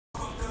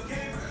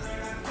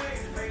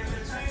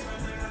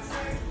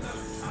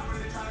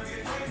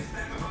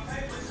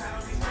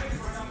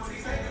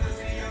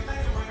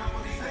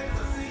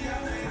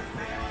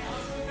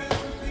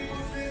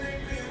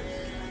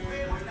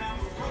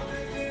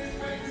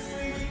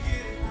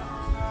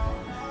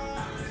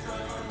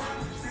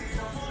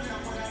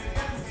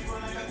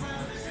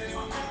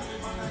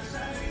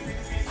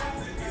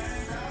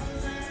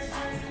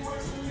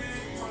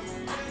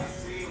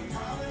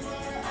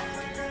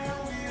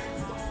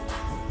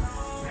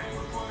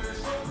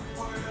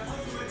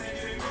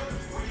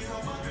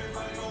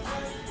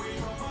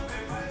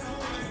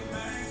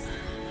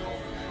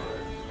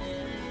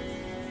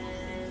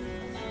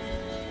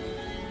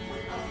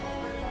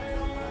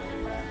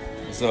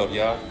What's up,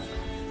 y'all?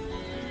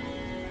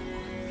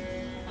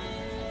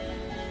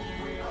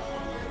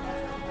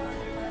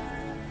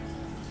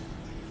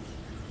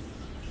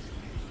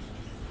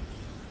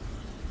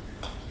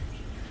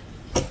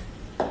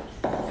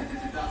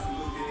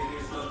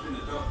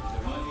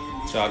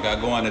 What y'all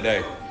got going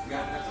today?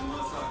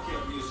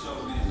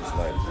 Just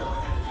like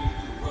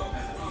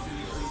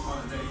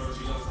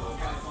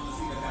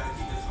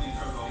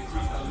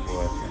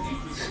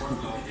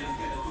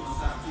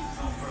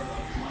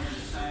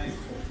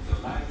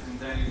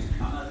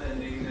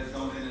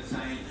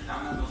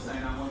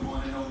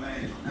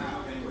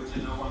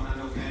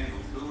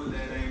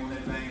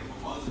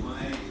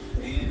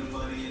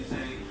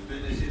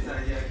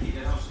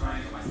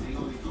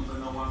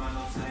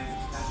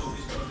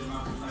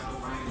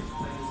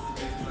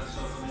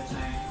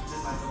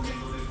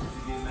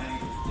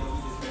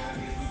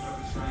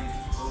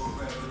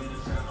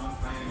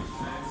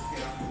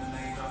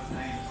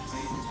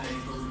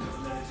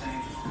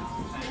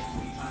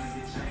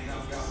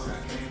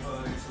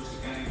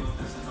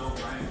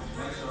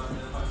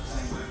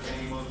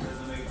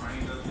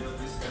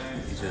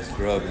just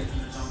grubbing.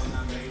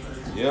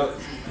 Yep.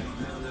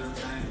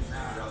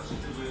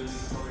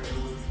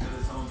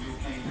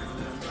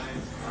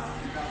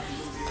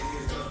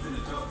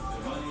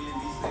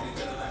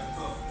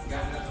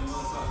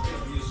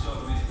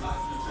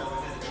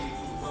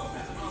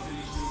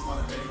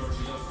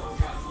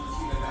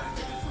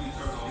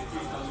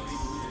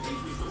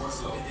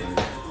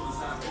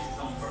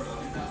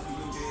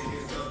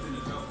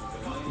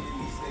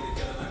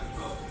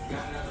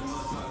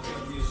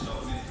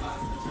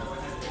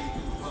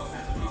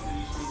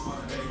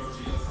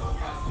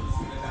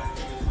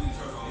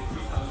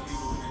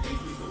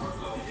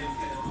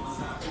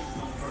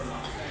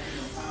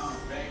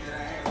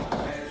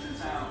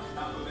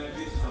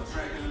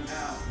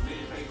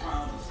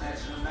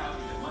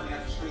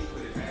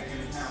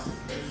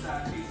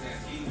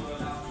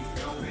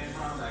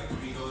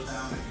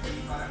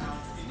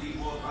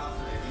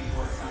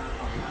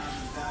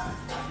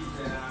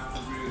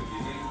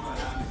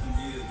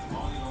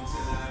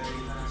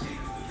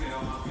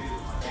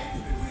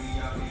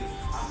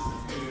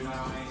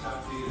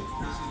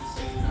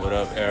 What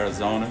up,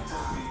 Arizona?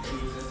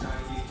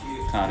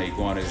 Kind of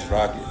iguana is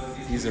rocket.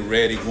 He's a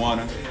red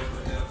iguana.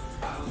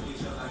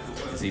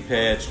 Is he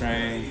pad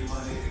trained?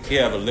 He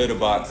have a litter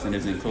box in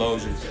his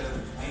enclosure.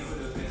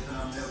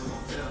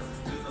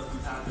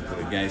 But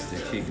a gangster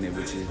kicking it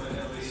with you.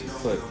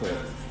 Put.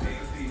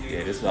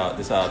 Yeah, this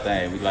our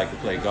thing. We like to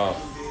play golf.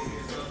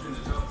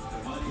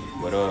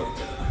 What up?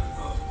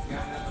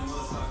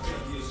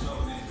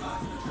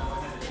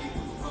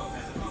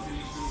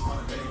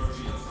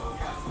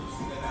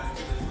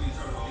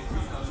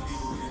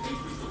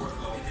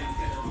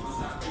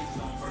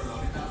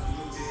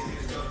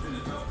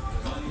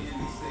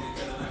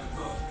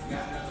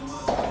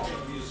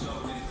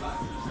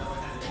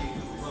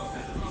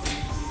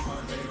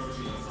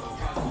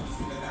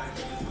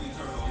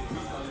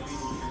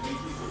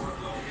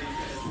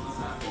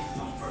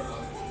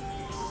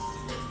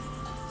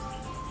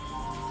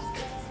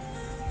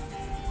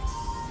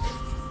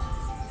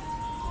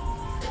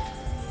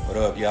 What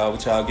up, y'all?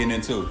 What y'all getting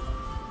into?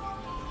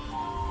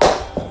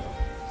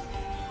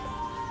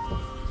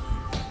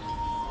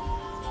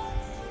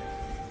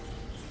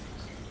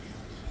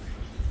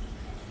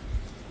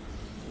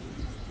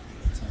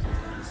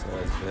 So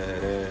that's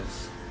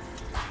badass.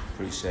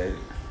 Appreciate it.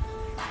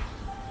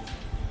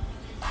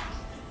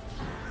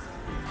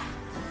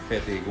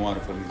 Pet the iguana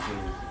for me too.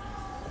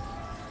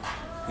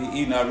 He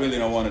eating. I really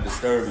don't want to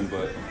disturb him,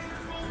 but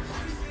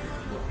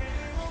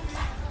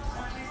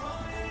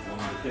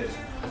want to catch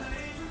him.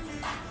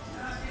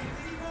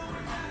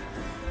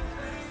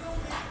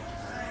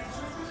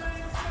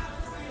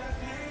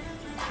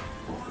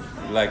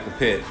 Like the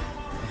pet.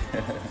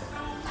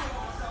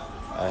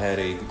 I had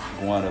a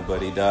iguana,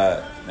 but he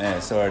died. Man,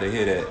 sorry to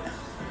hear that.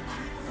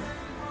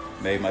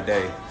 Made my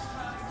day.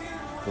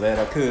 Glad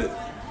I could.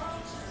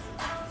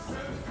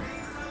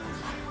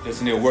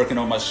 Just in there working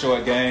on my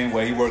short game,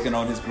 while he working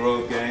on his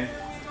grove game.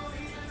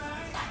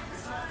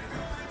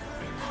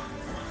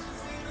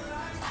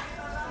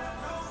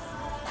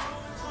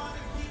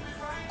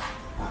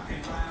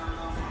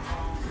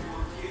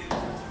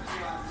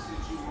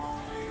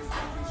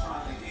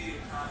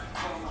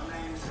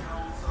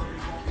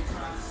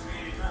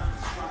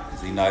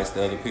 Is he nice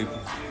to other people?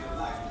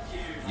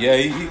 Yeah,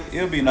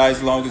 he'll be nice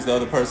as long as the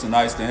other person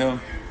nice to him.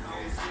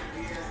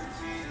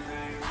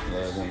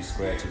 Love when he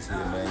scratches. He's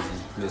amazing.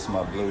 Miss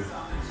my blue.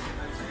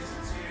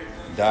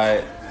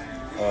 Diet.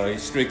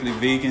 He's strictly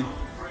vegan.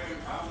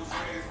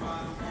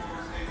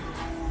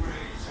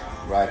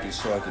 Rocky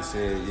Sharky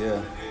said,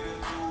 yeah.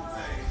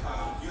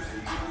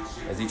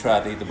 As he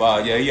tried to eat the ball.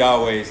 Yeah, he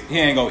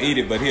ain't gonna eat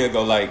it, but he'll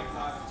go like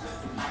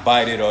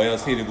bite it or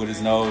else hit it with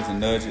his nose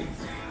and nudge it.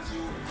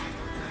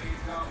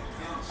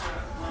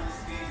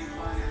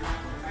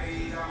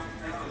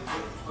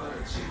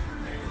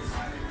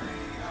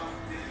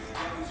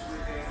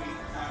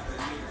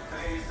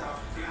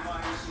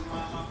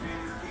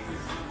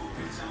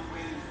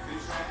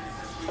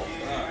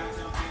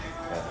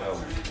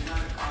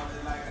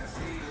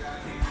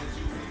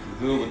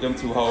 good with them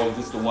two hoes.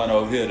 Just the one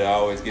over here that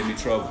always give me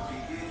trouble.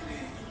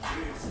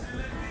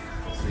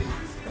 Let's see.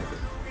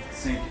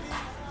 Sink it.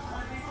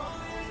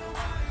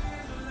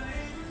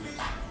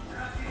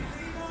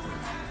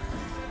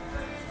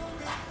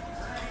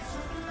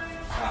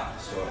 Ah,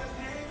 short.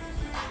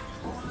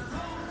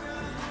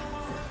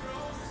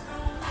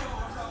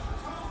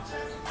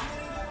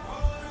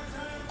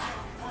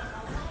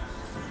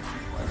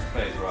 Watch your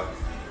face, Rocky.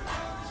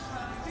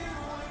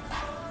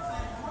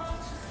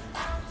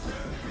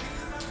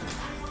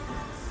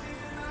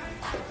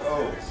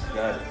 Oh,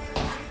 got it.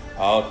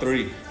 All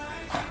three.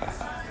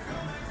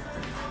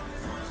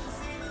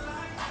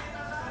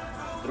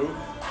 Through.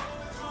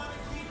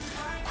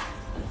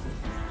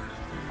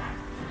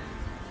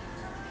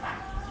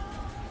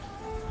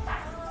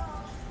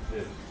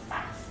 Yeah.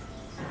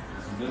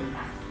 Some good.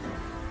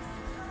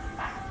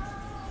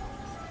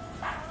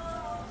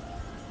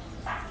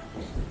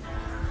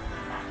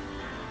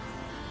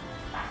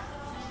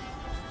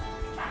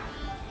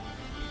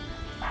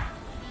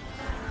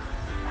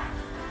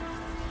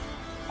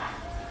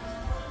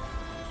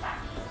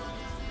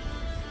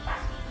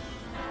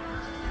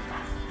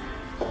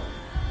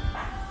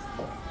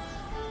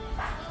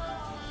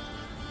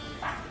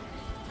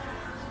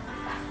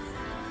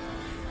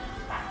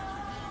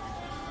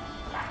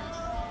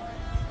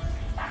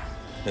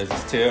 Does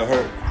his tail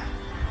hurt?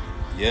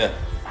 Yeah.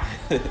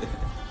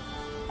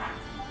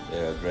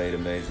 They're great,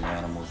 amazing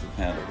animals if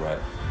handled right.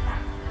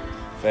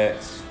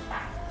 Facts.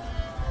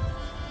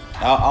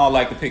 I don't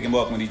like to pick him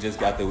up when he just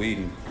got through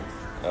eating.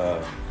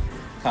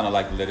 Kind of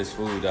like to let his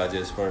food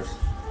digest first.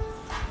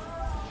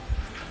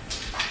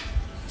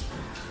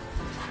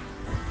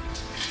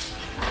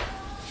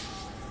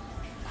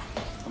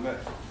 Come back.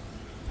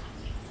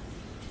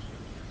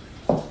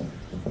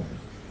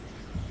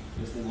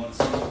 Just they want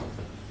to see.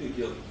 Pick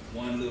you up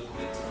one little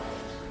quick.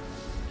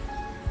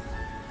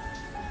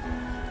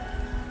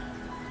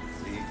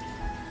 See?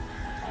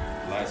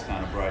 Light's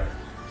kind of bright.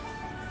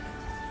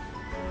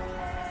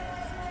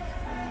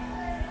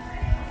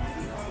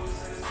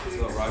 What's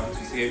up, Robbie?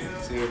 You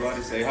see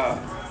everybody? Say hi.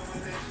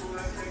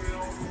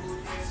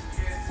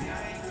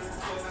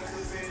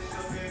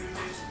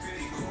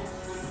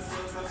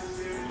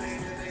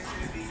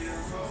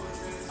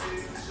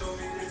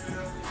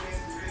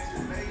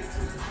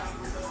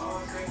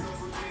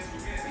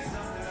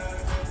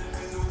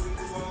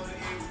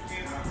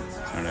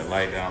 Turn that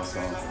light down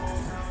some.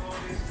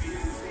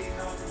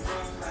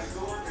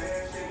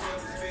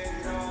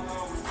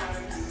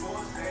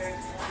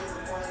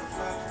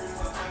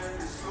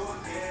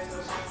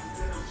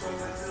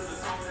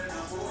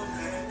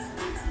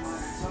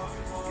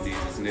 He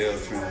needs his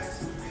nails trimmed.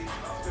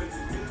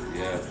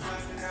 Yeah.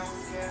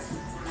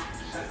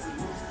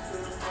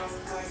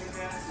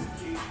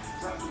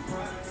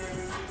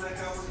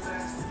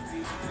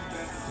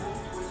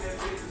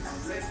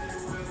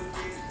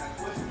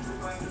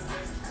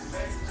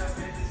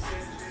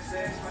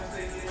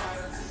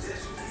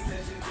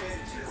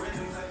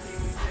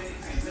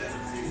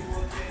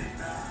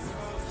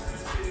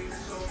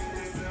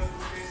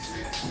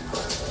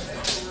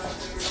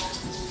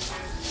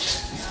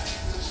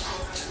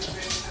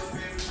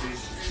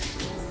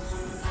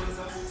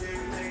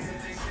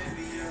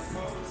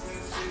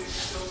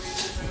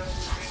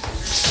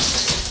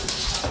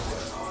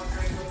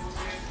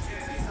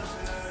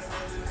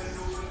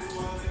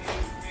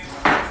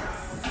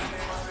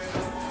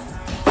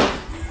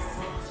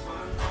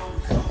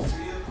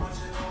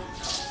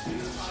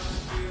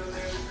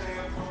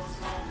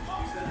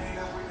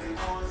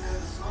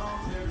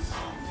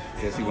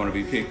 Guess he want to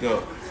be picked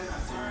up.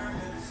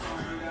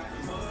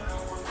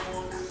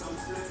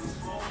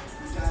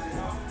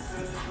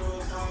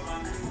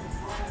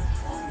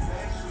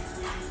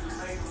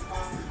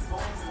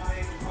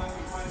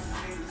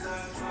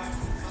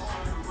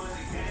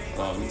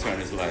 Oh, let me turn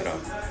this light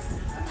off.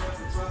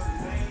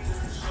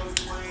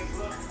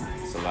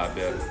 It's a lot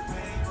better.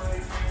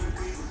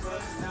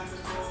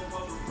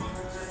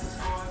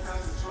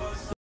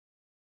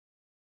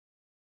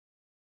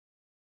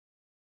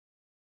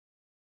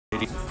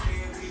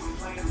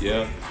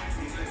 Yeah.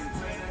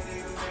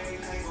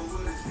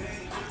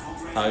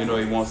 How you know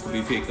he wants to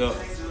be picked up?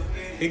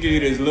 He give you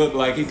this look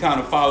like he kind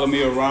of follow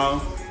me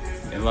around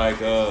and like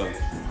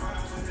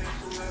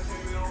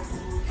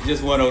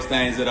just one of those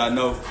things that I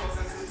know.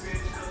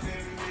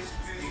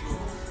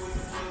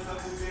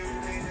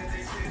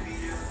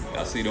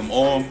 Y'all see them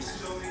arms?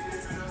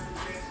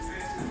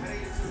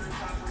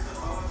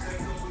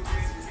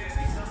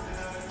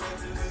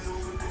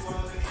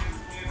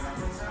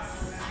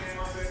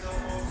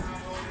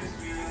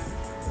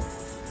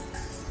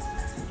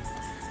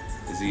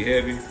 Is he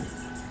heavy?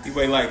 He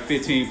weigh like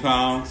 15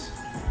 pounds.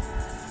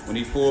 When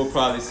he full,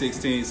 probably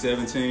 16,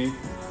 17.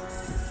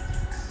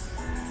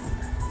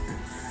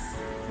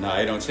 Nah,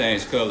 it don't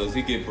change colors.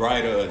 He get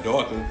brighter or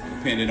darker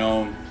depending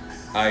on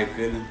how he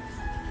feeling.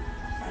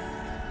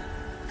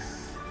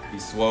 He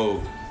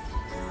swole.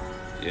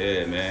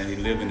 Yeah, man, he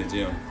live in the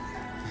gym.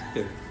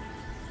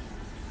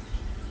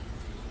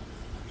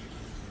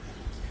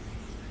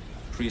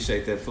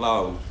 Appreciate that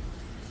flower.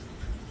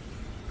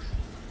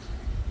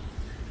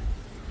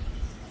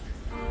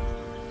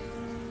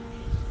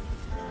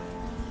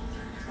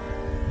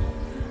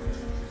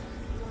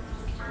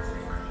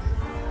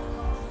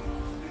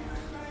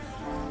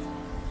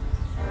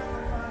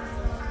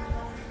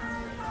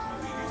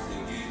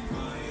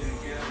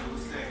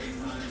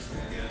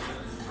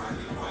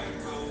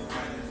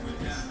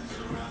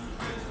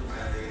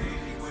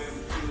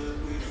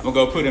 I'm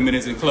gonna go put him in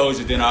his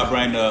enclosure, then I'll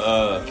bring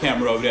the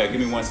camera over there.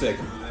 Give me 1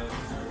 second.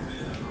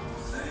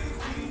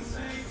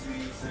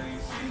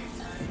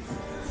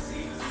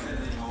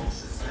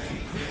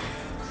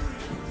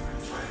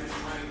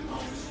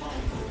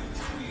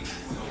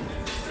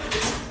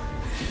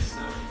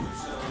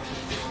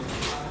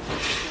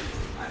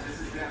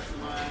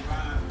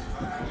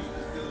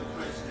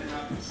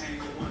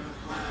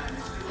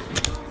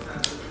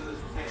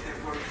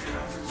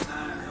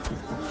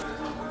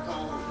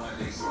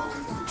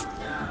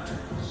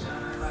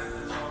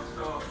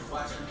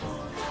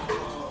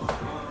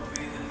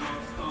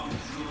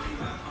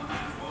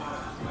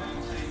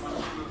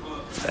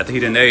 After he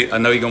done ate, I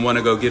know he gonna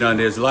wanna go get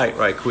under his light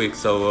right quick,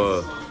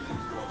 so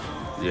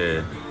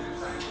yeah.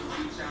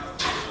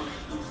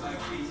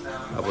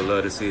 I would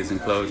love to see his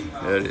enclosure.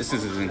 Yeah, this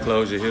is his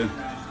enclosure here.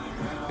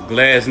 The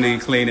glass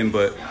needs cleaning,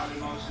 but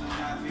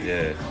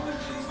yeah.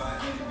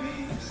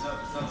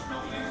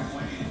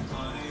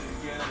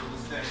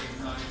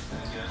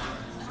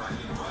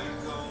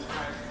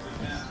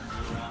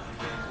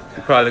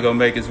 He's probably gonna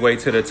make his way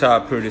to the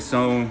top pretty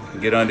soon,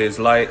 get under his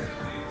light.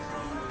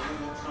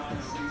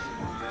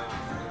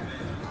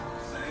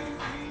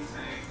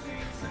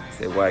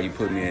 Said, why you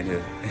put me in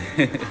here?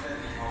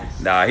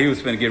 Nah, he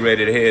was finna get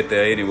ready to head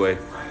there anyway.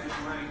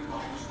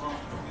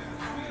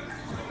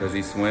 Does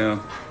he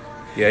swim?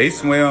 Yeah, he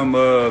swim.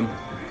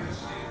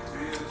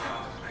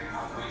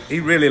 He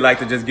really like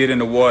to just get in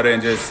the water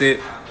and just sit.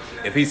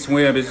 If he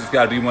swim, it's just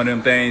gotta be one of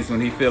them things when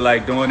he feel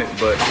like doing it,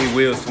 but he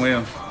will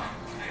swim.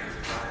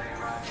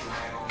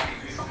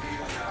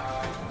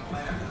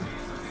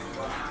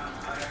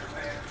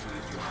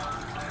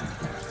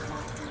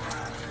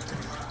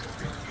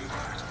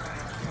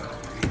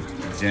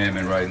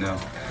 Jamming right now.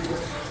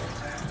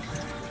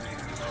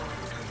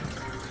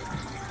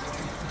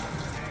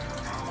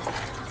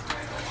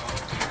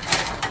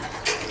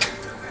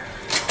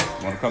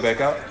 Want to come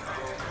back out?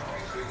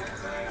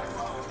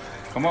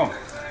 Come on.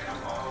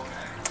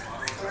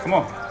 Come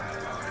on.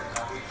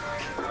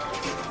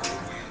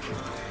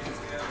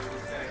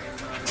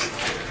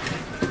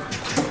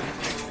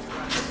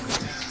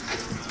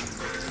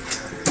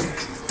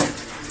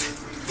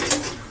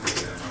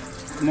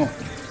 Come on.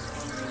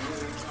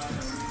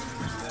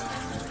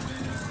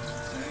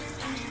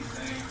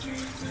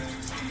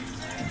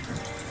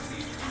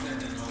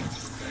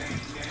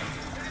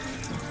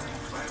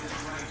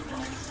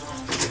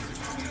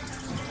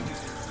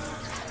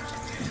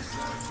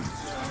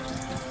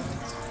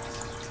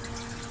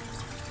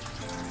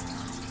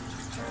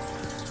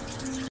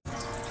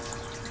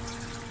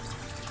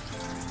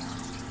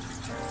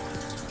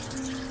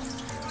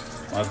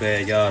 My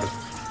bad, y'all.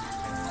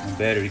 My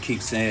battery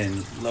keeps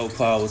saying low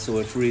power, so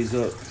it frees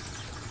up.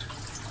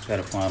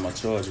 Gotta find my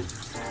charger.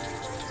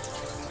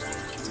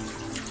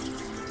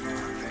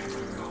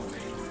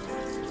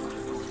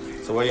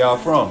 So where y'all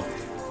from?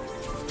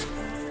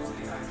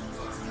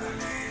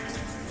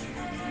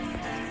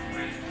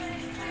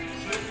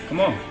 Come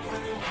on.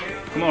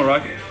 Come on,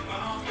 Rocky.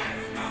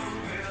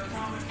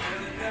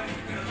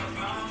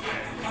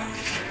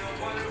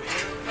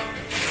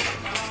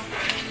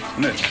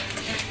 Come here.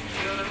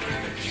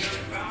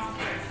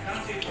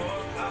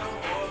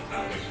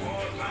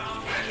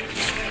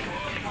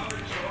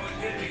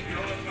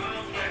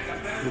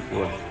 Good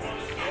boy.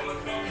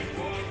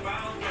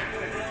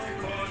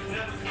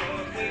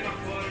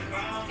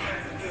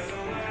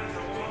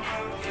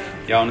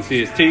 Y'all wanna see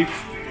his teeth?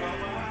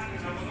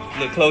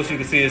 Look close, you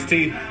can see his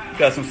teeth.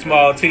 Got some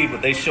small teeth,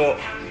 but they short.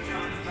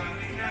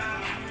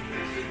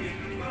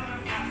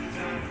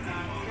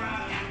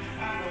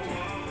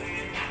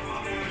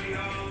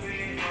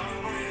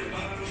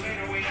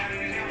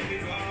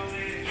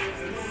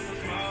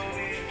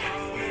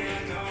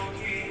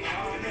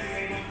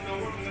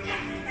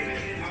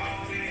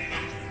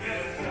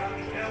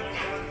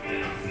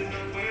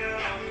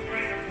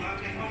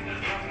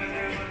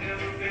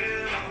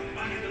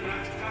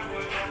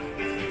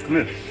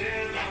 Come here.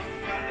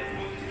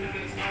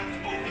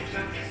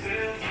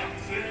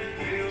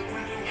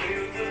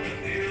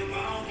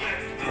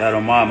 Y'all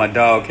don't mind my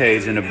dog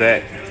cage in the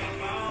back.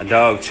 My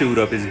dog chewed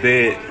up his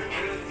bed.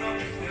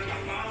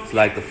 It's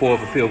like the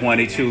 4th or 5th one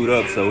he chewed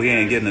up, so he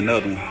ain't getting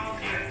another one.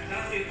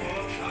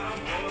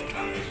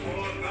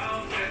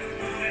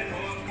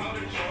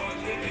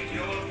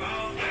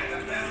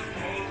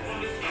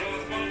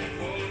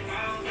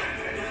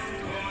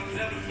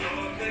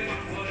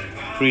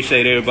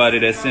 Appreciate everybody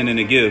that's sending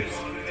the gifts.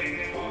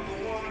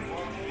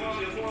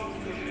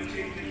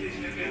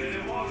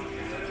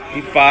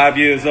 He's 5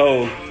 years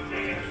old.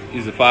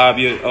 He's a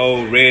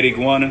 5-year-old red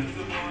iguana.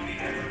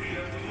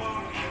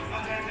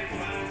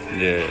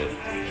 Yeah.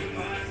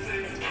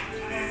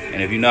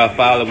 And if you're not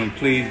following,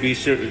 please be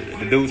sure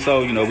to do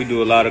so. You know, we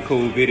do a lot of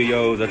cool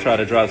videos. I try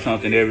to drop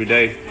something every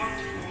day.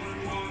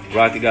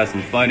 Rocky got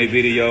some funny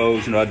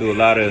videos. You know, I do a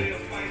lot of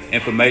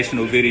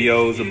informational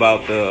videos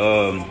about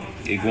the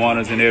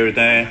iguanas and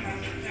everything.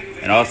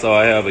 And also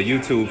I have a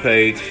YouTube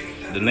page.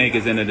 The link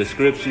is in the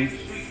description.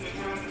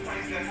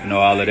 You know,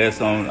 all of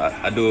that's on.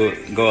 I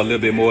go a little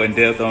bit more in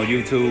depth on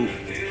YouTube,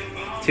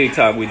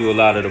 TikTok, we do a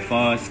lot of the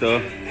fun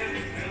stuff.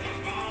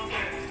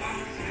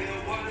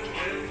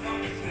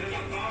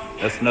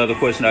 That's another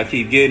question I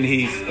keep getting.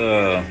 He's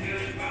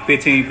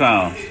 15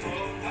 pounds.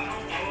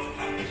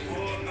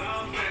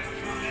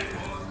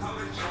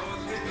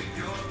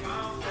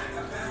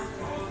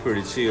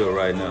 Pretty chill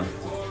right now.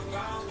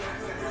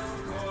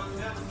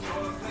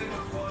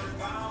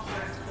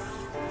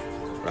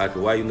 Roger,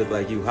 why you look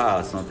like you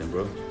high or something,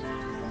 bro?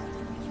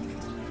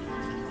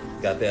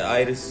 Got that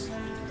itis?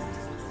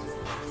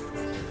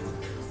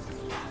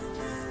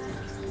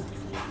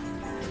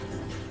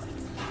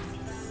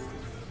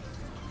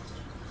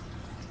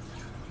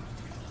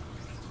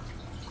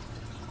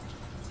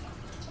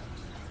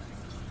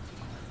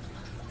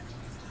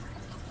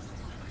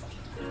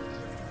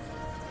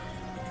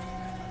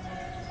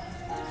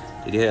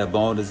 Did he have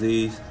bone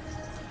disease?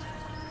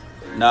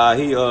 Nah,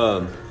 he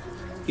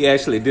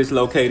actually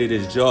dislocated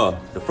his jaw.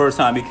 The first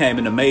time he came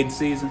in the mating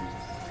season,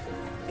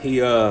 he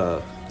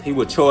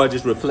would charge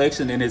his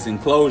reflection in his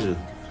enclosure,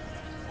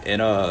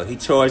 and he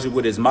charged it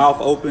with his mouth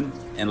open,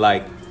 and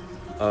like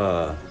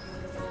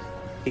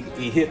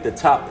he hit the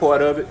top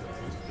part of it,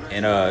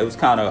 and it was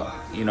kind of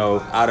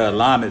out of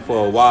alignment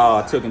for a while.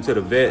 I took him to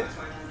the vet,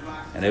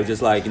 and they were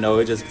just like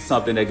it's just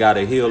something that got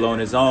to heal on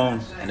its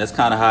own, and that's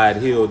kind of how it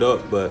healed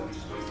up. But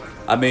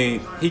I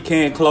mean, he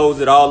can't close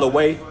it all the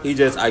way. He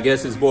just, I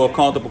guess it's more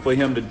comfortable for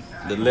him to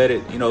let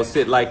it,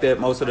 sit like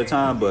that most of the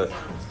time, but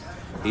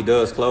he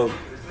does close.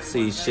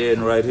 See, he's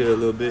shedding right here a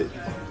little bit.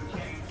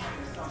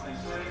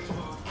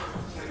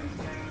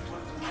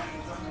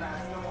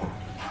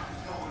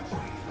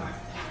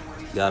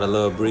 Gotta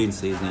love breeding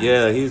season.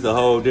 Yeah, he's a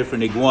whole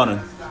different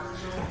iguana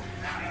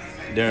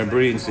during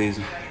breeding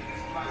season.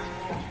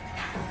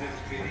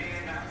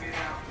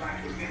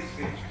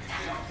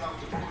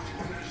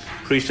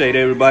 Appreciate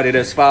everybody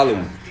that's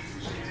following.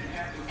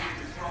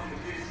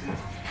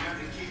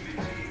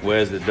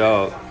 Where's the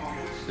dog?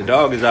 The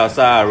dog is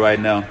outside right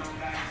now.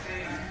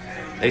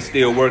 They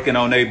still working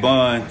on their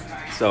bond.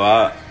 So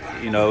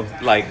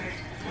like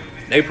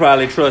they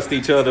probably trust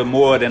each other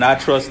more than I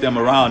trust them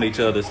around each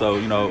other. So,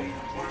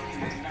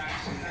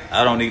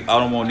 I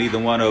don't want neither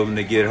one of them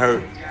to get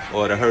hurt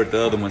or to hurt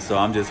the other one. So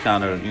I'm just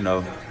kind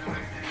of,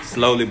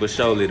 slowly but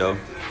surely though.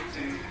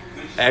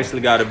 I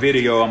actually got a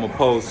video I'm gonna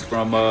post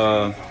from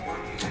a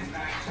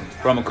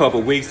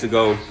couple weeks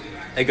ago.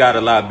 They got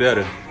a lot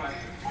better.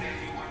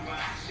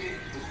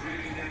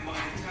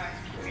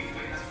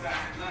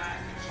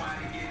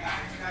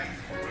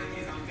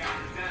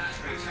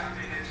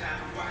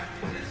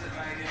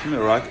 Come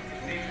here, Rocket.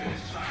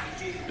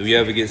 Do you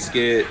ever get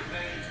scared?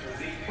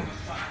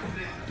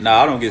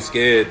 Nah, I don't get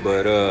scared,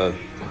 but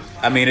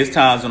I mean, it's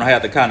times when I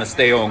have to kind of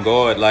stay on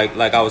guard, like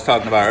I was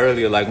talking about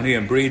earlier. Like when he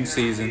in breeding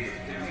season,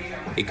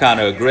 he kind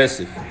of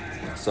aggressive.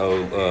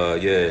 So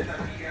yeah.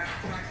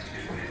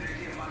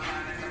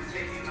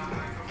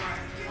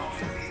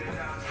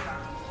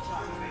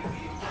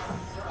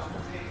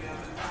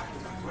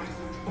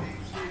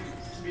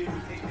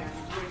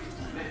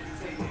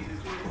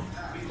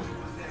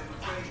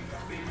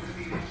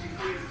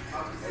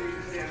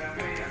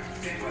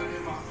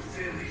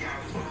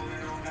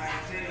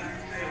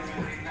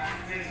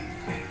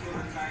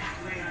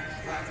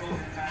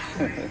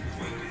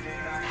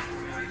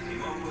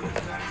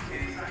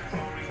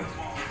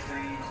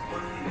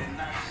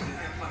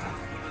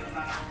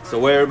 So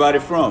where everybody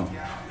from?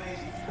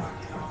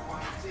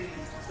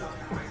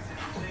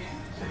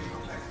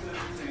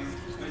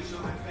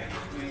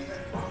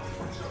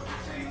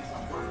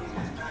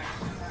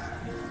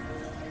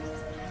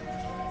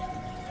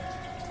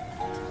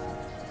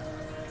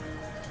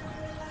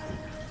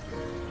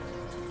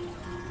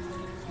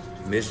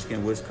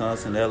 Michigan,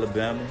 Wisconsin,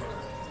 Alabama,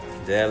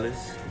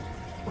 Dallas,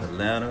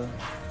 Atlanta,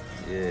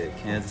 yeah,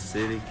 Kansas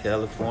City,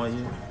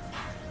 California.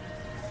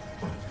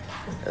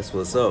 That's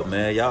what's up,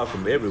 man. Y'all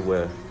from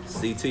everywhere.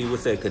 CT,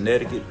 what's that?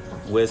 Connecticut,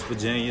 West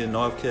Virginia,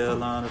 North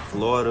Carolina,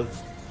 Florida,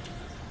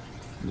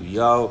 New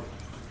York,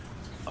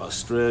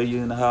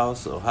 Australia in the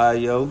house,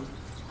 Ohio,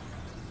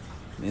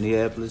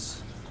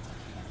 Minneapolis,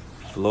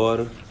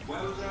 Florida.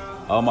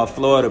 All my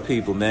Florida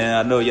people,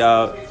 man. I know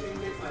y'all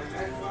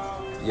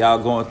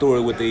going through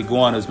it with the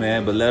iguanas,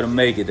 man, but let them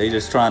make it. They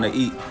just trying to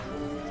eat.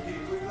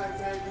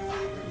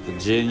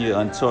 Virginia,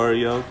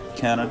 Ontario,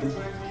 Canada.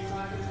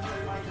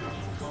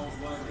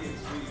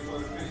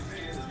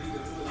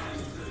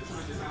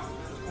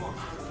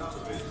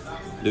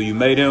 Do you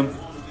mate him?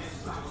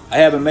 I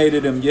haven't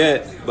mated him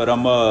yet, but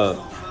I'm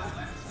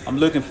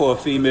looking for a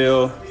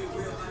female.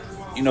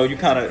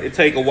 It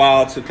take a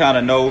while to kind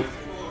of know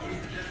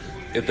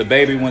if the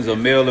baby one's a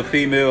male or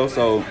female,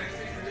 so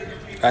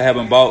I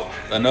haven't bought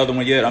another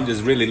one yet. I'm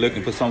just really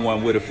looking for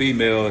someone with a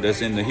female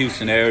that's in the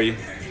Houston area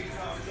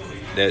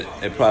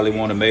that probably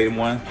want to mate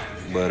one.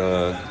 But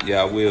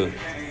yeah, I will.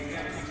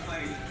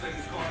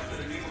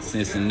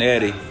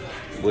 Cincinnati,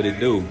 what it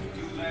do?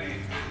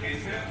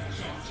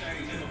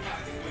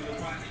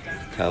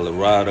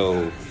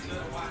 Colorado.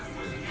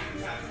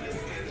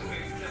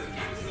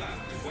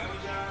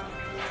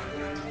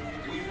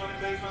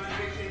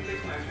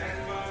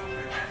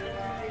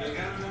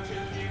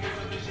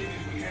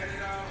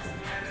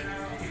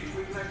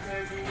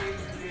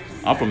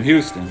 I'm from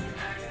Houston.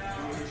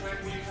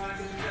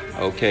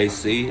 Okay, I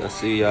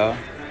see y'all.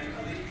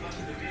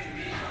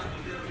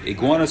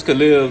 Iguanas could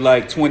live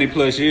like 20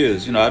 plus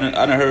years. You know, I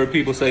done heard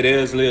people say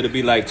theirs live to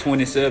be like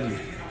 27.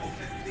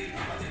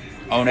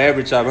 On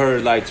average, I've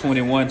heard like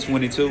 21,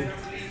 22.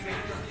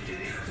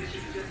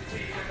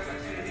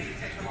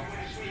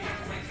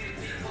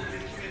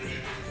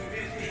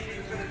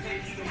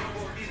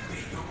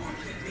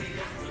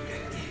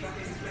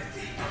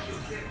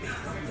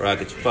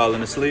 Rocket, you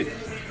falling asleep?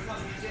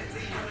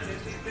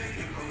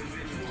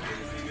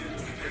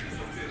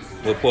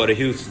 What part of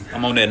Houston?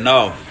 I'm on that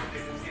north.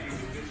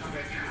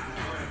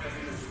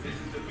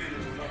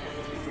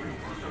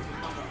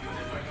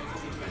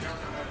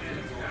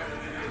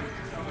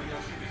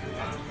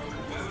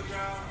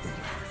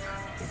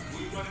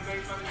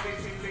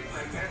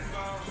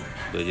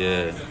 But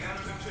yeah.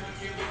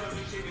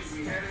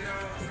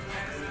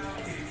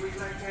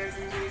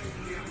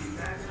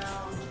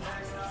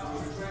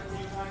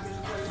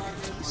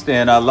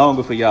 Staying out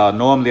longer for y'all.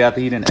 Normally after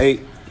he done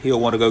ate,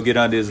 he'll want to go get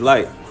under his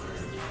light.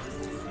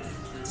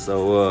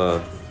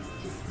 So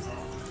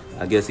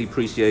I guess he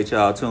appreciate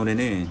y'all tuning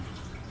in.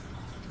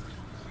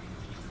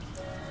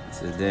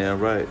 It's damn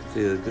right.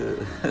 Feels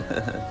good.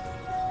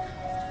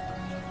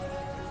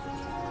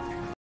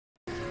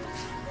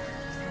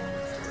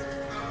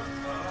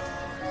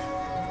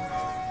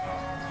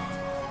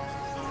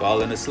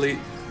 Falling asleep.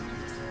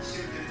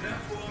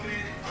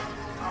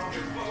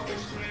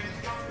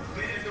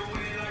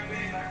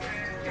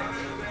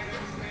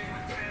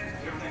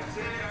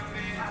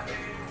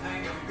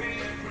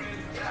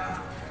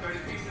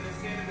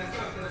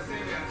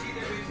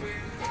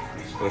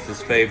 What's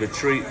his favorite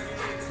treat?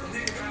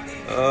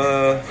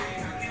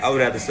 I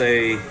would have to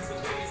say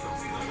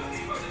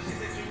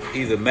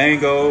either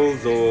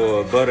mangoes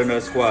or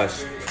butternut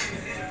squash.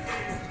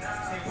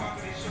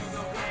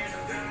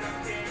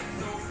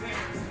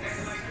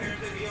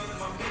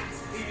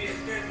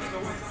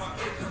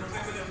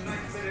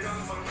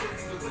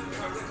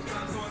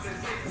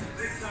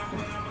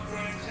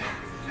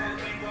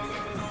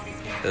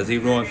 Does he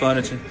ruin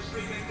furniture?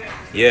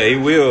 Yeah, he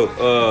will.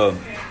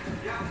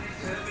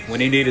 When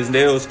he need his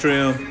nails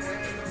trimmed,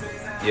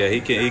 yeah, he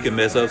can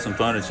mess up some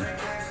furniture.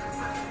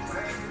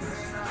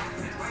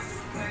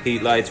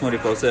 Heat light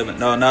 24/7.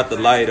 No, not the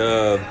light.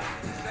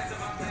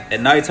 At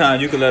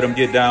nighttime, you can let them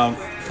get down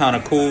kind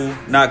of cool,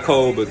 not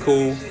cold but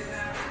cool.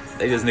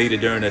 They just need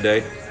it during the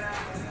day.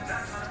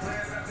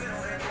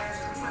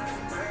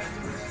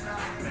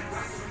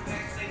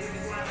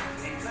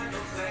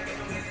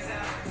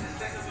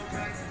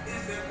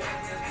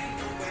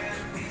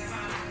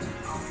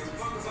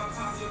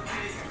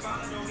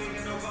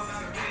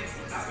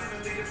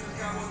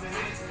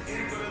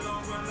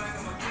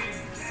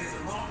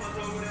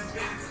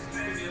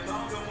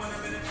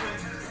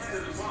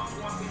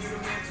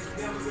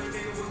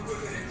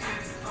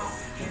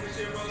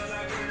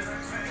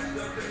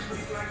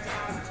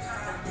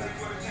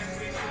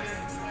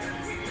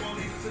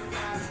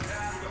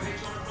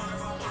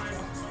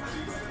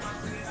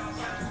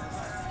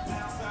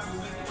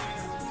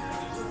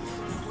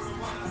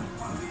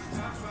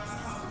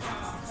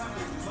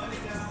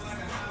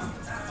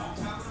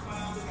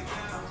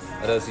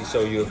 How does he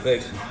show you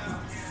affection?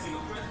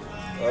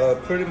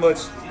 Pretty much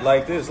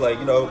like this, like,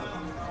 you know,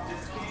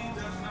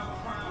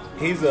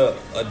 he's a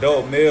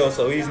adult male,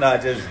 so he's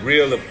not just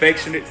real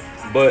affectionate,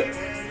 but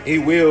he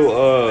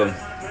will,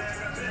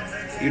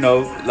 you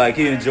know, like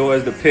he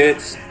enjoys the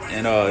pets,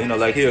 and you know,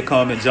 like he'll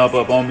come and jump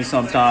up on me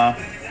sometime,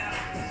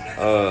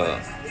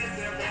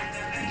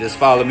 just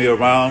follow me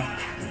around,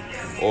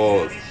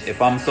 or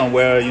if I'm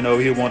somewhere, you know,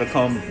 he'll want to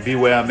come be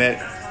where I'm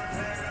at.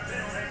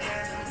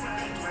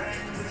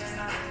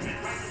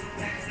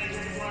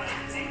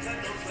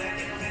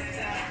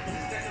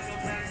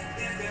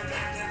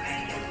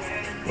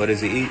 What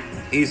does he eat?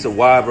 He eats a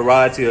wide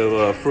variety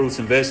of fruits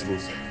and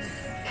vegetables.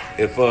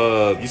 If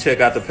you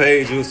check out the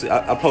page, you'll see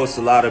I post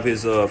a lot of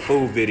his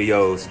food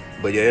videos.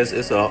 But yeah,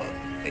 it's a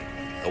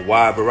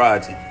wide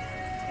variety.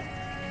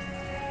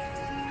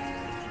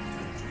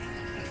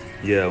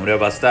 Yeah,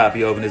 whenever I stop,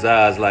 he opens his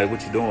eyes like,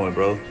 "What you doing,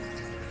 bro?"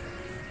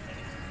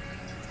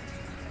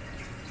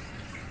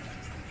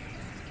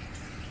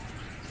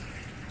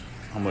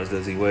 How much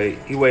does he weigh?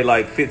 He weighed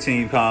like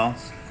 15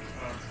 pounds.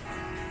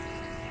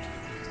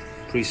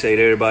 Appreciate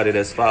everybody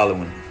that's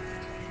following.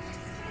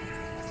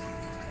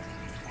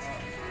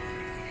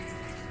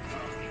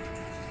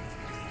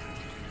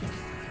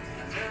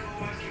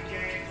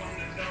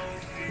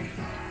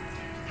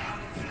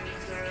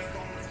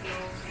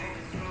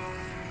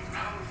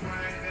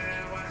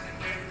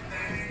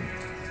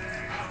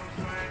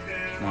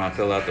 I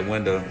fell out the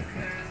window.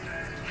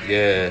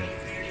 Yeah.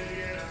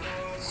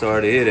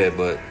 Sorry to hear that,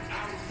 but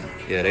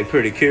yeah, they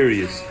pretty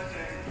curious.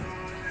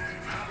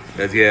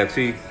 Does he have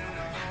teeth?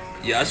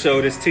 Yeah, I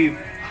showed his teeth.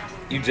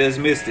 You just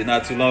missed it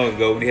not too long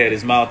ago when he had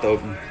his mouth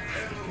open.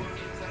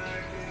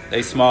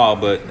 They small,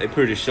 but they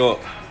pretty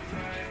short.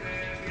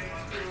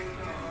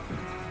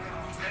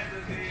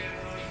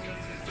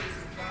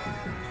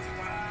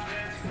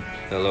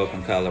 Hello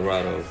from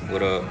Colorado.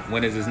 What up?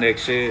 When is his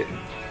next shed?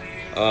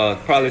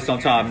 Probably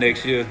sometime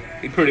next year.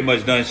 He pretty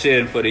much done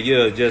shedding for the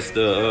year. Just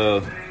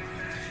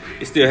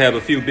he still have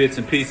a few bits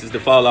and pieces to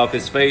fall off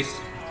his face.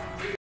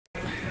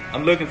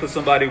 I'm looking for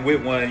somebody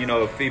with one, you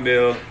know, a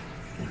female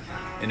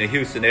in the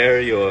Houston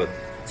area or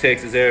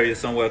Texas area,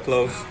 somewhere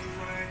close.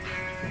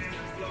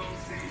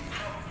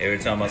 Every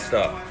time I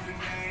stop.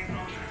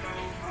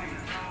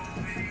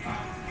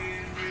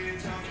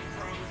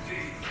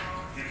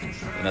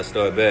 And I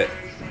start back.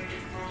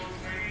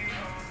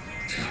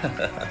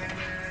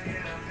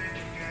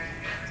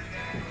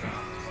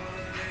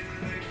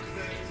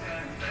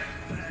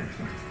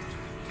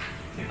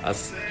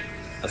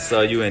 I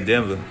saw you in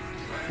Denver.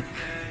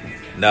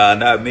 Nah,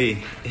 not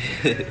me.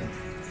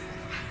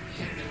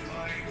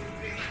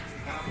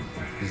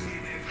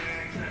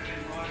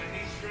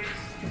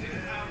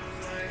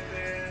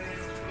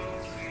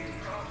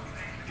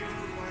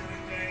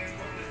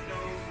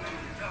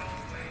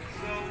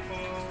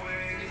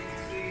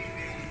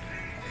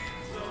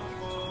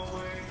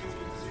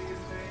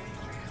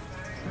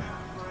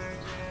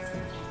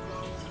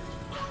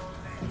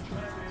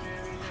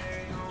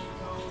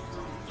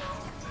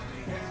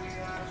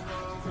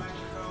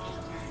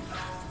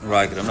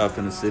 Rocket, I'm not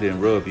finna sit here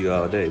and rub you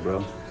all day, bro.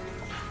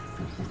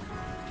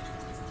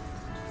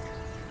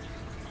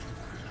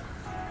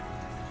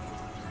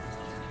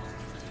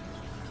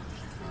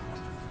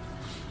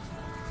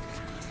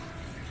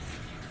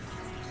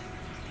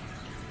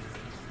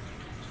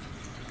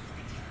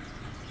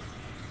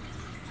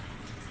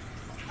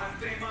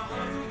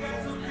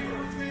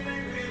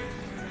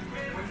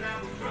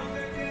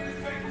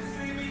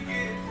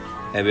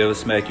 Have he ever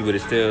smacked you with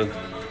his tail?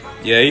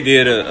 Yeah, he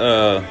did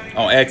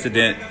on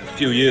accident a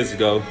few years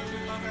ago.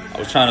 I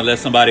was trying to let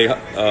somebody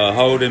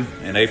hold him,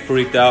 and they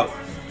freaked out,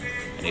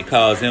 and it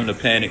caused him to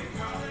panic.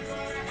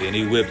 Then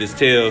he whipped his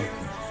tail,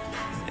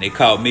 and he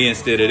caught me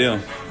instead of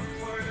them.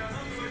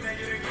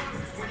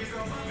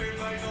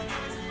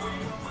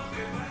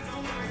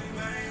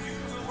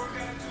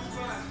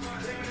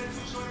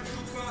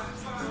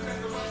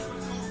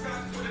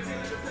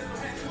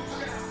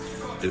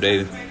 Do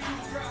they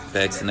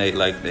vaccinate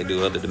like they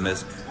do other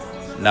domestic?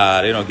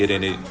 Nah, they don't get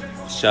any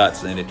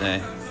shots or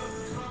anything.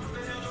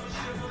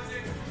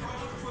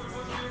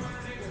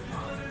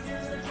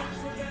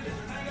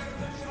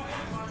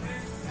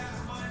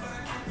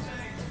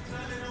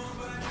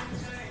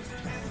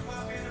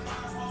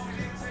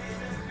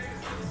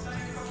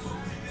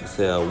 I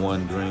said I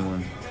one green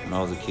one when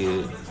I was a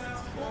kid.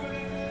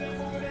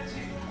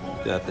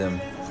 Got them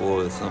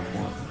 4 at some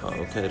point. Oh,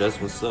 okay, that's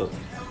what's up.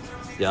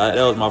 Yeah,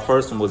 that was my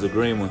first one, was a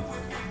green one.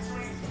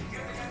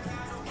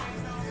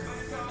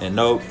 And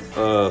no,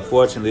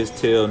 fortunately, his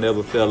tail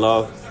never fell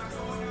off.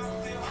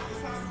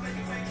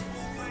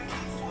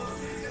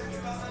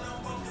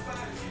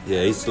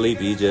 Yeah, he's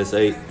sleepy. He just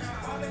ate.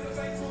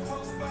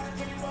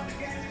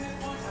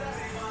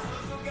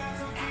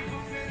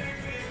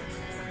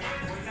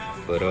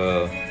 But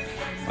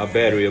my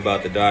battery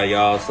about to die,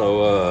 y'all.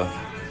 So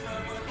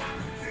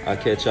I'll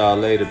catch y'all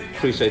later.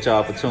 Appreciate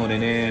y'all for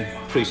tuning in.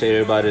 Appreciate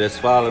everybody that's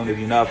following. If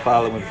you're not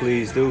following,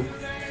 please do.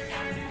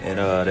 And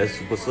that's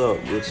what's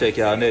up. We'll check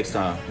y'all next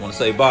time. Want to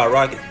say bye,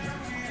 Rocket?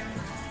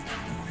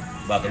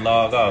 About to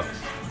log off.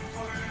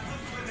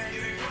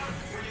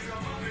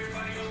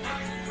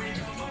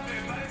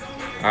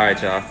 All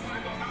right, y'all.